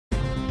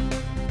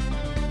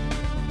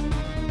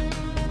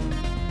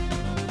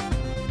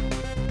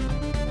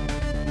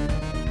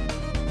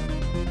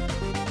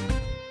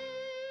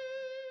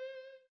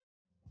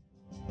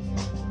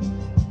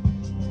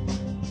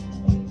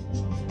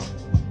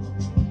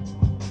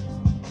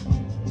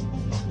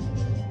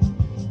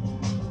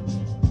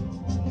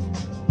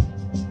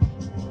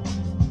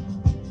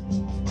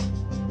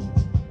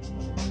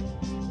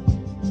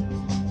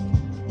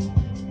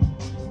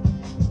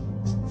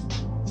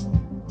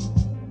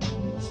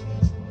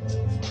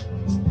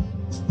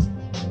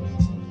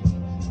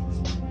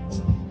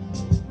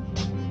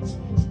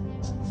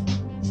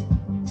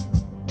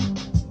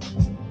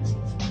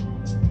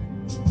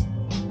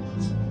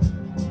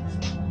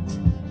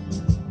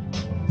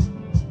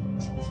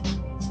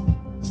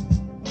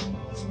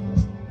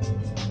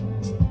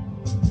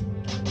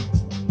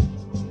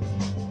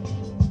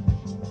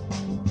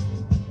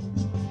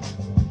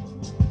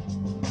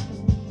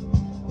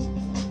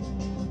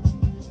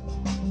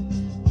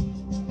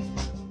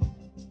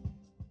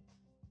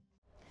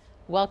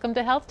Welcome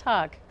to Health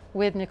Talk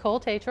with Nicole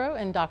Tatro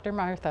and Dr.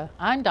 Martha.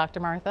 I'm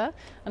Dr. Martha.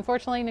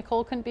 Unfortunately,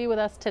 Nicole couldn't be with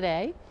us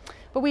today,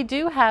 but we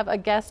do have a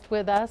guest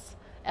with us,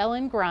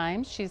 Ellen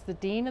Grimes. She's the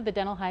Dean of the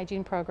Dental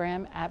Hygiene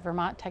Program at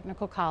Vermont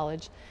Technical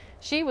College.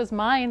 She was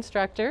my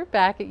instructor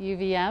back at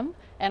UVM,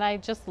 and I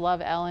just love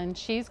Ellen.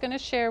 She's going to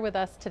share with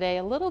us today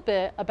a little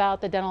bit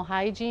about the dental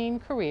hygiene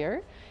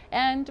career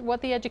and what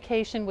the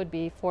education would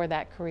be for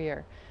that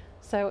career.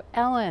 So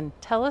Ellen,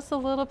 tell us a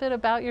little bit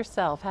about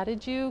yourself. How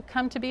did you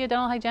come to be a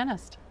dental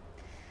hygienist?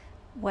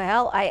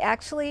 Well, I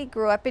actually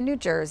grew up in New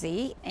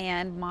Jersey,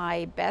 and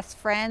my best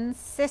friend's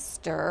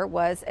sister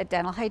was a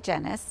dental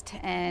hygienist,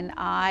 and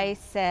I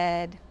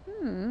said,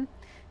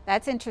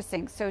 that's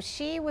interesting. So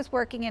she was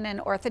working in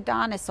an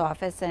orthodontist's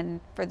office,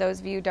 and for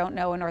those of you who don't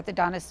know, an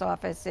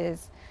orthodontist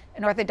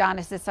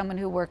is someone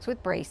who works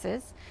with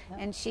braces,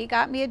 and she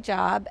got me a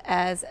job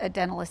as a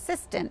dental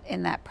assistant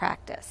in that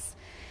practice.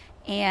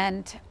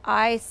 And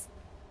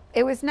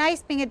it was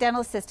nice being a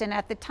dental assistant.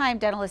 At the time,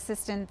 dental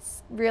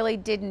assistants really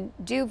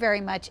didn't do very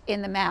much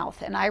in the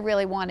mouth, and I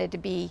really wanted to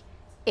be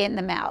in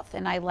the mouth,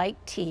 and I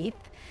liked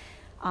teeth.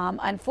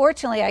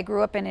 Unfortunately, I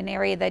grew up in an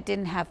area that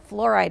didn't have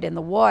fluoride in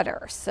the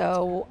water,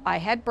 so I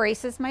had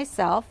braces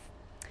myself.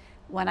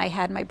 When I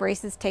had my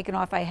braces taken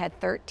off, I had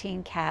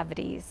 13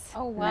 cavities.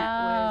 Oh, wow.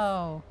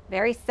 That was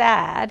very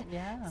sad.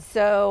 Yeah.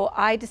 So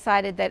I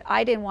decided that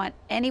I didn't want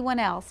anyone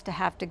else to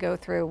have to go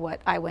through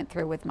what I went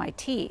through with my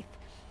teeth.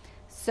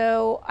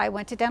 So I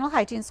went to dental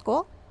hygiene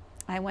school.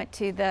 I went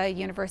to the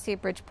University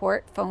of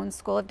Bridgeport Phone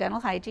School of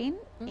Dental Hygiene.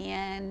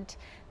 And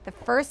the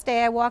first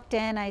day I walked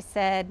in, I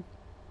said,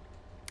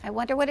 I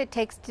wonder what it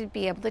takes to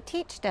be able to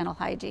teach dental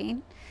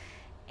hygiene.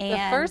 And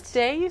the first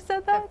day you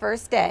said that? The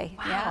first day.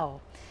 Wow.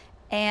 Yeah.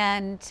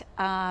 And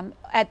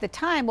at the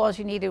time, all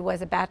you needed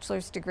was a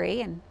bachelor's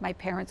degree, and my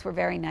parents were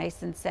very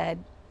nice and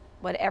said,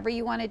 whatever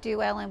you want to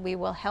do, Ellen, we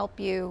will help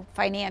you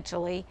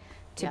financially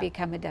to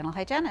become a dental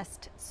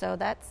hygienist. So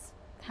that's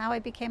how I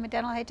became a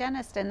dental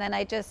hygienist. And then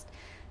I just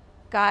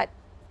got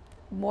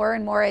more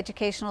and more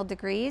educational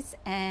degrees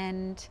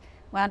and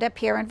wound up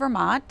here in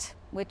Vermont,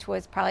 which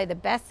was probably the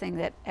best thing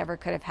that ever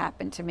could have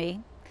happened to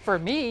me. For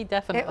me,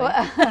 definitely.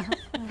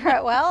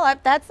 Well,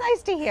 that's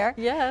nice to hear.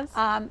 Yes.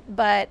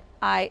 But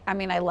I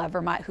love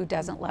Vermont. Who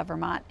doesn't love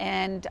Vermont?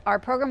 And our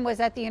program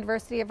was at the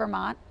University of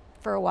Vermont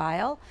for a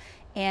while.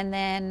 And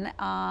then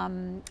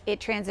it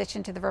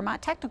transitioned to the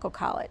Vermont Technical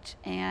College.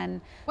 And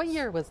what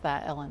year was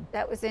that, Ellen?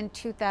 that was in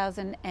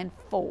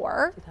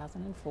 2004.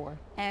 2004.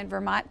 And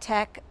Vermont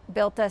Tech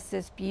built us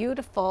this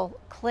beautiful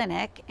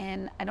clinic.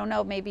 And I don't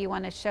know, maybe you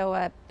want to show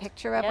a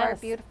picture of our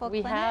beautiful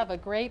clinic? We have a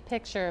great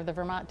picture of the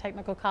Vermont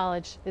Technical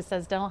College. It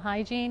says dental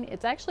hygiene.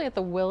 It's actually at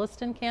the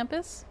Williston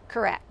campus.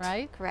 Correct.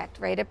 Right? Correct.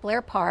 Right at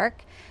Blair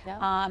Park.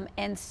 Yeah.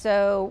 And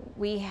so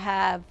we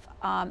have,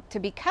 to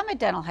become a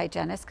dental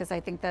hygienist, because I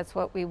think that's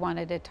what we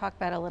wanted to talk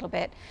about a little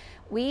bit,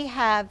 we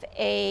have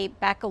a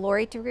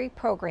baccalaureate degree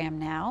program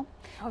now.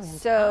 Oh,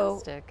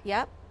 fantastic. So,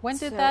 yep. When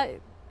did that?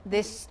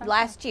 This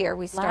last year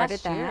we started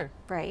Last that. year.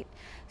 Right.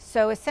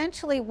 So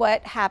essentially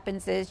what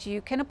happens is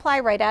you can apply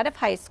right out of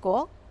high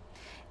school,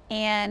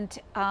 and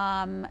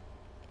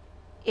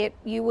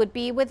you would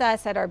be with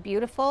us at our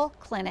beautiful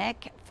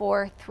clinic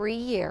for 3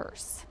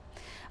 years.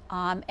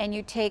 And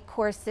you take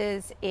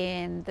courses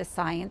in the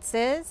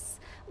sciences,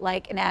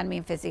 like anatomy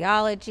and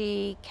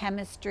physiology,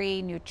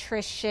 chemistry,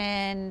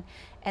 nutrition,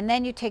 and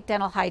then you take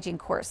dental hygiene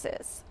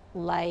courses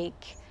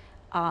like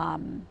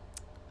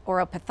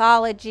oral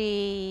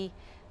pathology,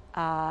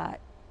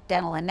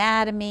 dental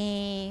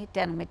anatomy,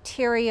 dental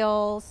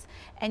materials,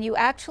 and you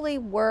actually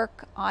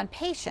work on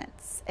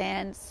patients.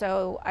 And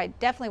so I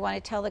definitely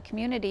want to tell the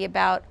community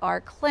about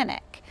our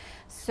clinic.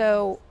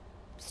 So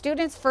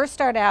students first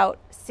start out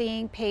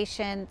seeing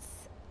patients,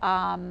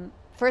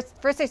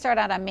 first they start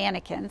out on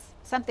mannequins,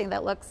 something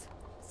that looks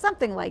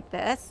something like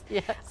this.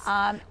 Yes.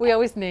 We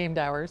always named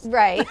ours.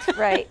 Right.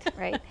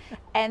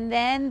 And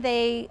then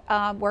they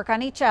work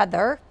on each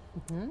other.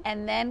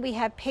 And then we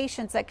have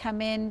patients that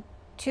come in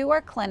to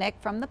our clinic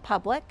from the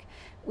public.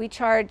 We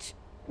charge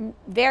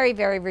very,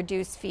 very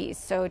reduced fees.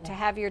 So to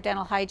have your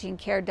dental hygiene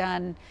care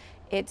done,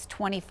 it's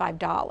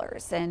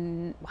 $25,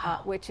 and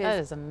Wow, which that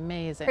is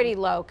amazing. pretty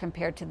low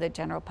compared to the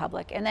general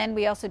public. And then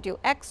we also do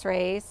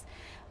x-rays,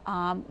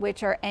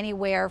 which are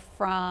anywhere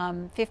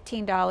from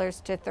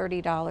 $15 to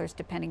 $30,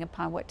 depending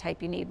upon what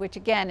type you need, which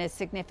again is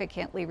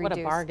significantly What a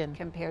reduced bargain.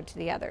 compared to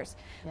the others.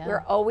 Yeah.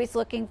 We're always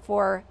looking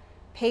for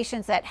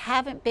patients that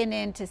haven't been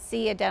in to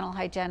see a dental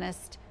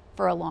hygienist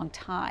for a long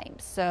time.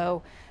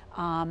 So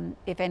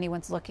if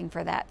anyone's looking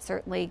for that,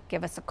 certainly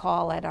give us a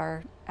call at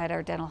our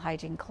dental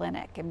hygiene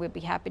clinic, and we'd be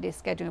happy to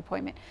schedule an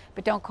appointment.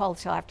 But don't call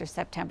until after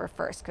September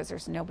 1st, because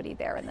there's nobody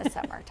there in the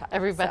summertime.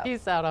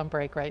 Everybody's out on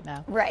break right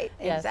now. Right,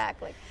 Yes.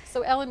 exactly.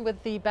 So Ellen,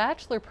 with the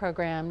bachelor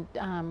program,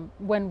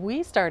 when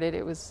we started,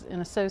 it was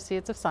an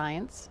Associates of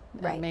Science,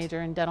 Right.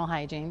 major in dental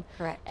hygiene.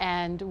 Correct.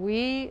 And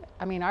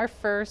our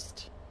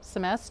first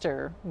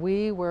semester,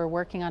 we were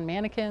working on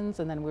mannequins,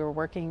 and then we were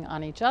working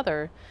on each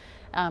other.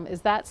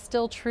 Is that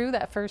still true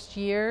that first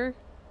year?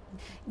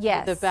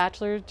 Yes. The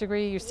bachelor's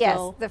degree, you Yes,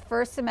 still? the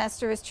first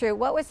semester is true.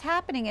 What was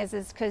happening is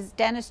because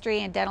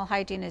dentistry and dental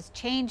hygiene is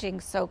changing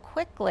so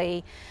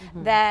quickly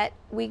that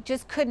we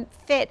just couldn't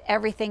fit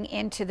everything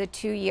into the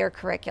 2-year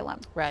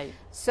curriculum. Right.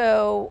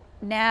 So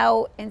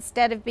now,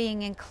 instead of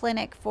being in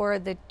clinic for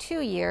the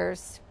 2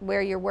 years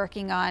where you're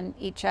working on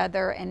each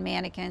other and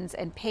mannequins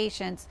and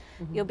patients,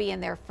 you'll be in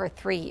there for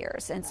 3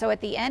 years. And so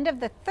at the end of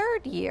the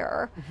 3rd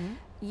year,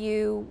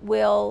 you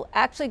will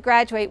actually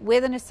graduate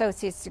with an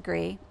associate's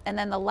degree, and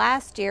then the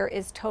last year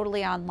is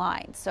totally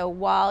online. So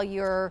while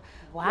you're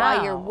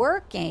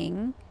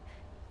working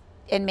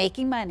and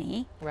making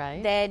money,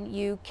 Right. then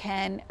you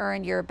can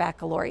earn your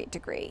baccalaureate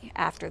degree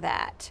after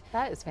that.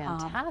 That is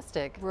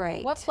fantastic.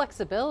 Right. What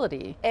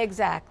flexibility.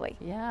 Exactly.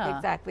 Yeah.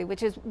 Exactly,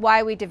 which is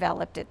why we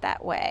developed it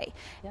that way.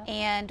 Yep.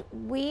 And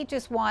we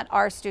just want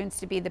our students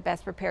to be the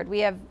best prepared. We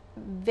have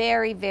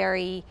very,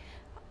 very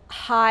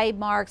high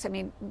marks. I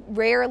mean,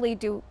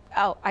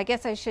 I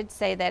guess I should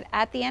say that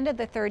at the end of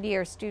the 3rd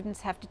year,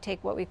 students have to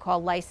take what we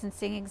call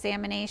licensing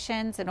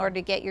examinations in order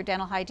to get your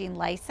dental hygiene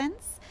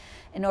license,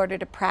 in order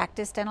to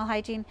practice dental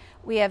hygiene.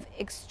 We have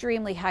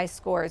extremely high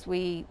scores.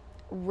 We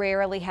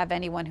rarely have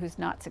anyone who's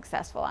not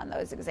successful on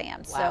those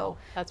exams. Wow, so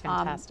that's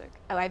fantastic.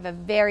 I have a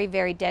very,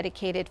 very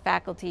dedicated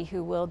faculty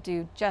who will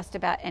do just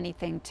about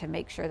anything to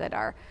make sure that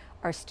our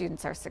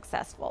students are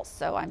successful.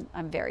 So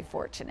I'm very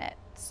fortunate.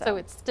 So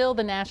it's still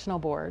the national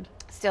board.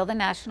 Still the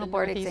national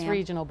board Northeast exam.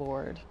 Regional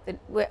Board.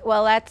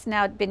 Well, that's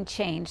now been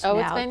changed. Oh,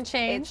 now. it's been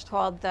changed? It's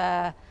called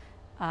the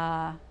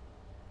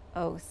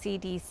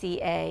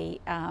CDCA,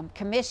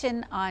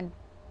 Commission on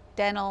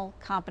Dental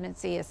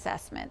Competency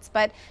Assessments.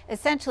 But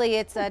essentially,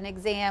 it's an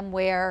exam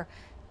where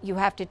you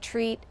have to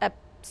treat a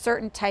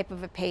certain type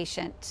of a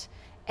patient,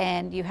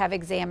 and you have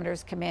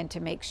examiners come in to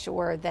make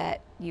sure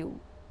that you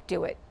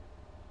do it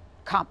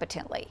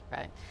competently.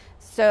 Right.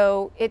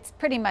 So it's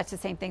pretty much the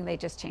same thing. They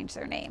just changed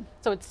their name.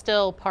 So it's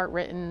still part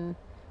written,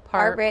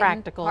 part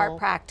practical. Part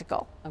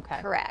practical.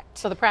 Okay. Correct.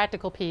 So the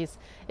practical piece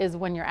is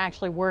when you're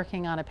actually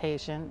working on a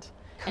patient.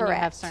 Correct. And you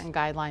have certain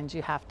guidelines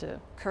you have to.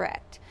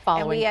 Correct. Follow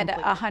and we had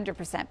completely.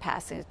 100%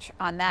 passage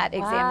on that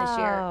exam this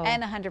year,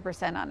 and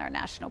 100% on our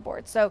national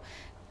board. So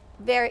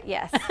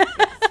yes,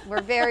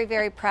 we're very,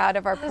 very proud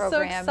of our That's so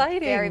program.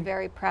 exciting. Very,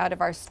 very proud of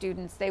our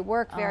students. They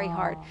work very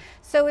hard.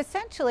 So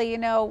essentially,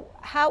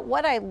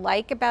 what I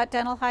like about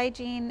dental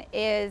hygiene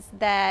is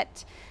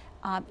that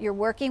you're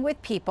working with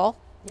people.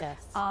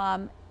 Yes.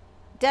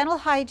 Dental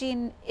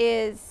hygiene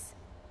is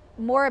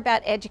more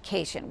about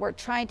education. We're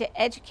trying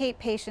to educate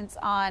patients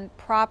on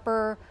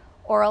proper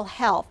oral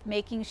health,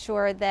 making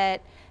sure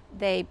that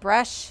they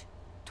brush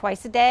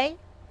twice a day,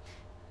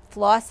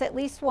 floss at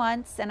least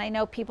once. And I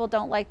know people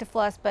don't like to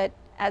floss, but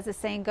as the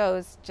saying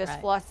goes, just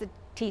floss the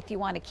teeth you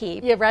want to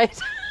keep. Yeah, right.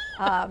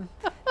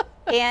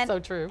 And so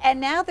true. And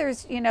now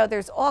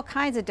there's all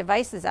kinds of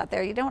devices out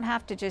there. You don't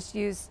have to just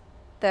use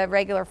the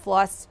regular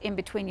floss in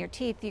between your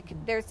teeth.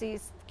 There's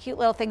these cute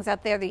little things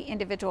out there, the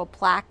individual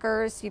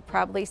plackers. You've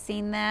probably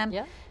seen them.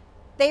 Yeah.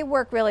 They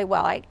work really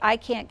well. I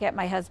can't get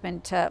my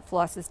husband to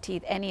floss his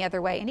teeth any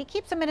other way, and he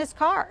keeps them in his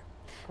car.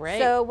 Great.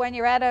 So when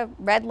you're at a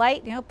red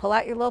light, pull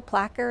out your little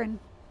placker and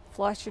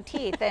floss your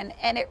teeth, and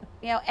it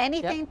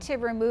anything to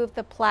remove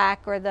the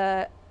plaque or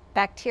the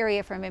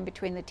bacteria from in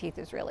between the teeth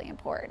is really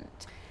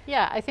important.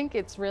 Yeah, I think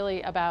it's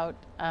really about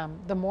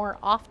the more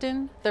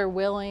often they're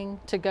willing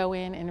to go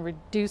in and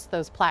reduce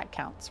those plaque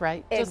counts,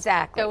 right?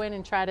 Exactly. Just go in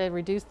and try to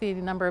reduce the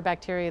number of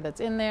bacteria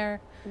that's in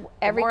there.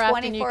 Every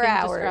 24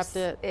 hours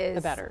disrupt it,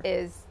 the better.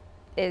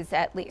 Is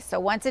at least.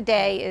 So once a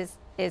day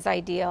is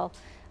ideal.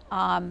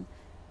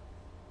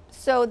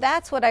 So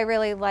that's what I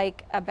really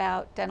like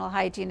about dental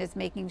hygiene, is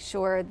making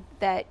sure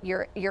that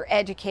you're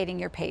educating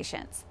your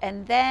patients.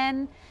 And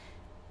then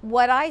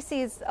what I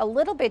see is a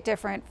little bit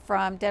different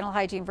from dental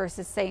hygiene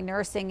versus, say,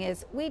 nursing,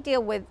 is we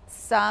deal with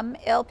some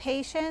ill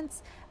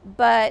patients,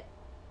 but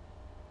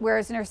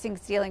whereas nursing is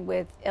dealing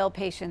with ill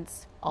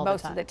patients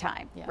most of the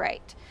time. Yeah.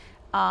 Right.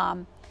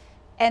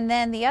 And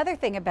then the other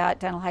thing about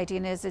dental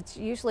hygiene is it's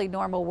usually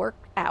normal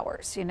work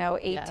hours,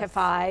 8 to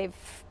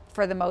 5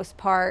 for the most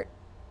part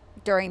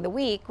during the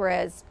week,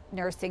 whereas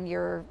nursing,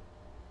 your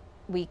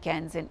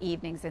weekends and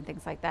evenings and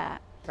things like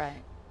that.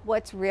 Right.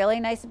 What's really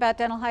nice about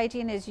dental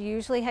hygiene is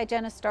usually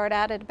hygienists start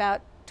out at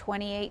about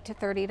 $28 to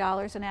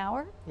 $30 an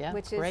hour,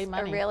 which is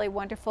a really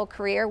wonderful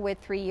career with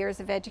 3 years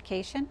of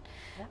education.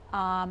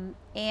 Yeah.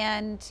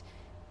 And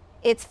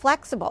it's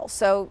flexible.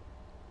 So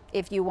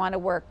if you want to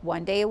work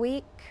 1 day a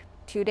week,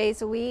 2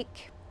 days a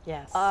week,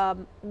 yes,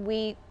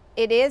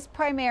 it is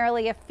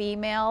primarily a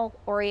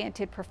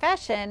female-oriented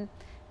profession.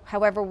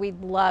 However,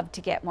 we'd love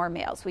to get more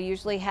males. We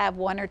usually have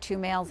 1 or 2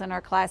 males in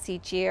our class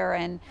each year,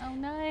 and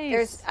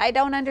I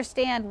don't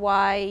understand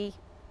why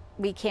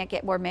we can't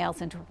get more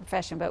males into a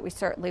profession, but we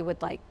certainly would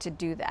like to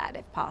do that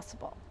if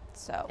possible.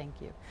 So thank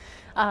you.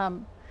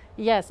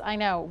 Yes, I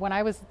know. When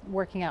I was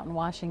working out in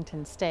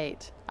Washington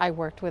State, I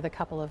worked with a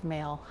couple of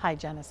male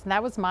hygienists, and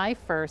that was my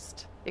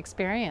first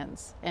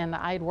experience. And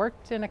I'd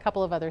worked in a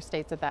couple of other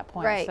states at that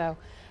point. Right. So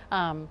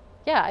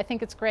Yeah, I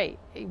think it's great.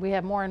 We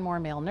have more and more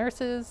male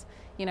nurses.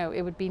 You know,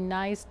 it would be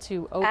nice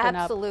to open up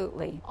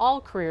Absolutely.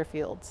 all career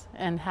fields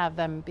and have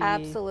them be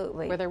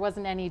Absolutely. where there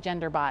wasn't any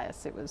gender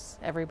bias. It was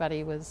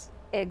everybody was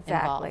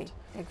Exactly. involved.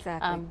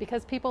 Exactly.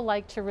 Because people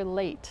like to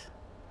relate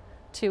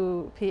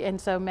to, and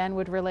so men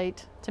would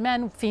relate to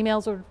men,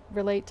 females would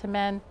relate to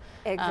men.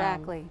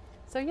 Exactly.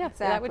 So yeah,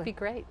 Exactly. that would be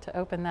great to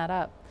open that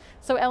up.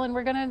 So Ellen,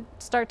 we're going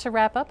to start to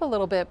wrap up a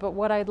little bit, but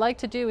what I'd like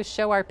to do is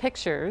show our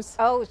pictures.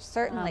 Oh,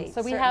 certainly.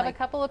 So we have a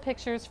couple of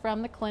pictures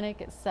from the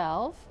clinic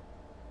itself.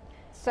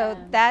 So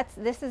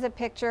this is a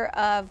picture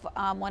of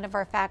one of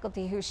our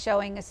faculty who's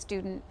showing a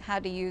student how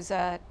to use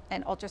an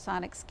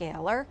ultrasonic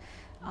scaler,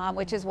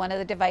 which is one of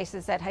the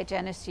devices that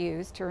hygienists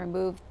use to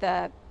remove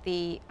the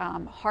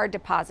hard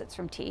deposits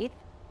from teeth.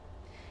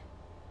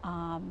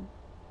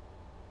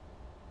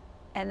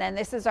 And then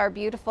this is our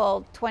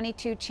beautiful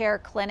 22-chair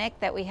clinic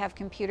that we have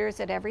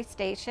computers at every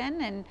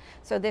station. And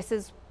so this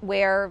is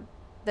where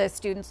the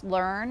students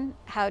learn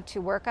how to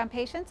work on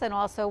patients, and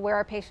also where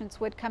our patients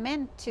would come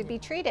in to be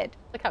treated.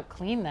 Look how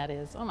clean that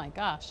is. Oh my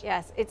gosh.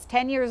 Yes, it's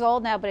 10 years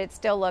old now, but it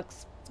still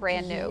looks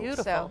brand new.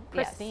 Beautiful, so,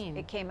 pristine.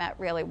 Yes, it came out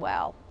really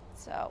well.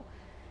 So,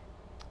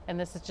 and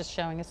this is just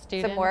showing a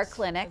student. some more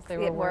clinics,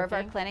 more of our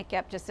working. clinic,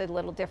 yep, just a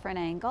little different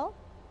angle.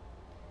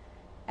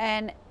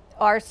 And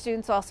our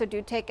students also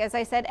do take, as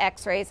I said,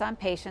 x-rays on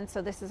patients.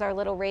 So this is our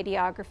little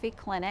radiography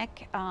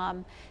clinic.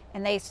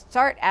 And they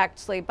start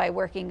actually by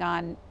working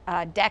on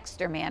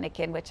Dexter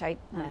mannequin, which I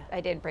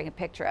didn't bring a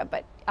picture of,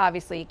 but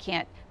obviously you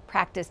can't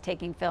practice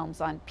taking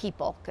films on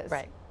people because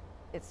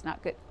it's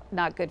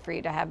not good for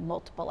you to have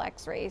multiple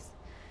x-rays.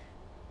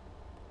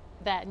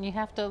 That, and you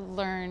have to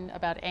learn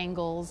about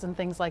angles and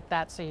things like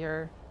that, so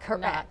you're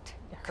correct.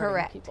 not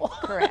hurting people.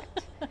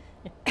 Correct.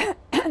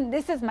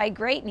 This is my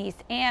great niece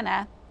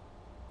Anna.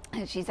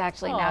 And she's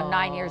actually now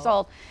 9 years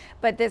old,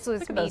 but this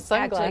was me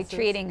actually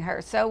treating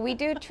her. So we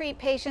do treat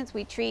patients.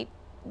 We treat,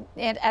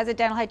 and as a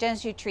dental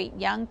hygienist, you treat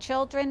young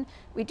children.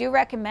 We do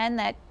recommend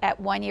that at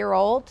 1 year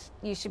old,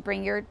 you should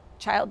bring your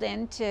child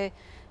in to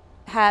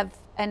have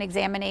an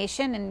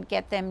examination and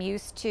get them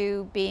used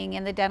to being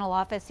in the dental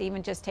office,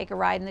 even just take a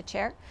ride in the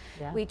chair.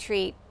 Yeah. We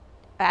treat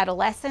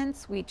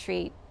adolescents. We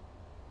treat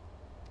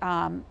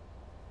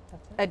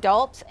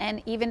adults,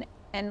 and even.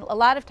 And a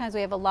lot of times we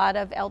have a lot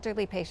of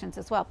elderly patients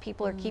as well.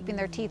 People are keeping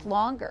their teeth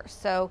longer.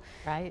 So,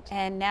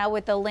 and now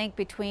with the link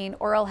between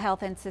oral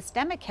health and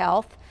systemic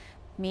health,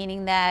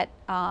 meaning that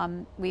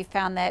we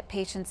found that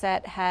patients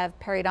that have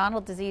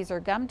periodontal disease or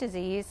gum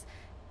disease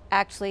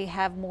actually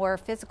have more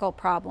physical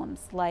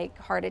problems like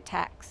heart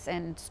attacks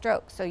and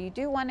strokes. So you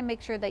do want to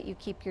make sure that you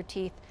keep your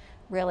teeth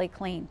really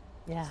clean.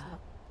 Yeah, so.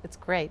 It's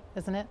great,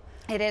 isn't it?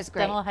 It is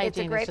great. Dental hygiene it's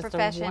a great is just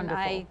profession. A wonderful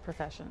I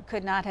profession.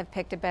 Could not have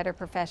picked a better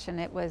profession.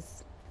 It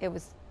was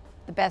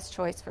the best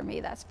choice for me,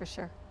 that's for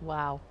sure.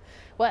 Wow.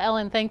 Well,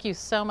 Ellen, thank you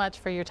so much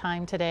for your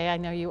time today. I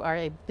know you are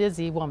a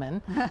busy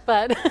woman,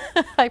 but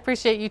I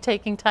appreciate you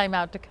taking time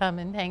out to come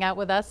and hang out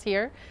with us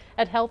here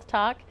at Health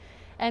Talk.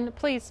 And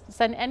please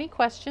send any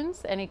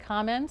questions, any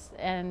comments,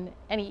 and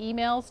any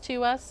emails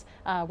to us.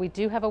 We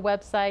do have a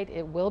website.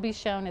 It will be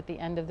shown at the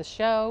end of the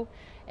show.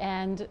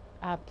 And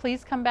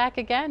please come back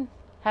again.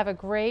 Have a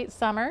great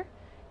summer,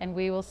 and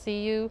we will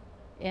see you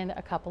in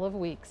a couple of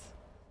weeks.